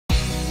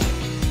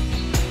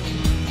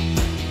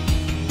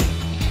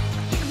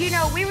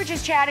we were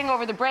just chatting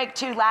over the break,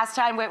 too. Last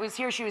time Whit was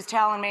here, she was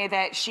telling me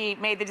that she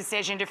made the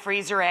decision to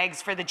freeze her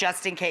eggs for the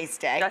just-in-case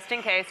day.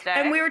 Just-in-case day.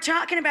 And we were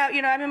talking about,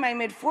 you know, I'm in my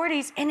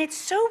mid-40s, and it's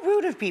so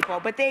rude of people,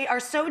 but they are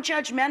so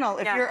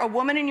judgmental if you're a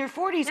woman in your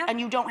 40s and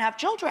you don't have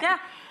children. Yeah.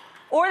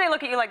 Or they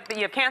look at you like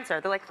you have cancer.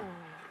 They're like, oh.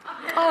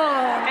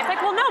 It's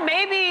like, well, no,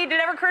 maybe, did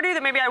it ever occur to you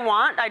that maybe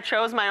I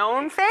chose my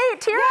own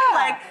fate here? Yeah.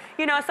 Like,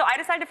 you know, so I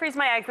decided to freeze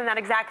my eggs, and that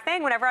exact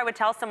thing, whenever I would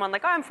tell someone,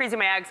 like, oh, I'm freezing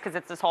my eggs because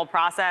it's this whole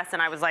process,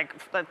 and I was, like,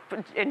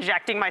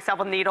 injecting myself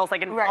with needles,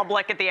 like, in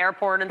public at the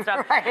airport and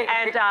stuff.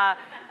 And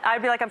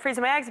I'd be like, I'm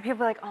freezing my eggs, and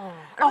people would be like, oh.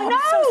 Oh, no,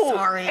 I'm so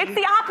sorry. It's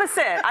the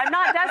opposite. I'm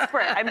not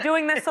desperate. I'm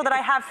doing this so that I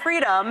have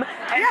freedom,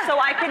 and so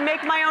I can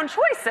make my own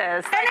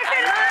choices. And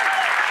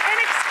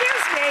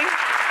excuse me,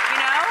 you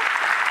know?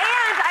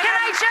 Can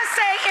I just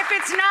say, if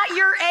it's not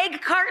your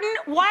egg carton,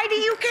 why do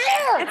you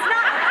care? It's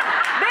not.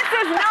 This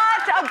is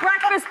not a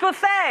breakfast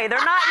buffet.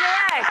 They're not your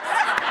eggs.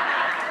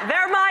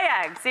 They're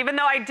my eggs, even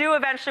though I do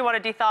eventually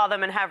want to dethaw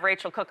them and have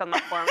Rachel cook them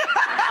up for me.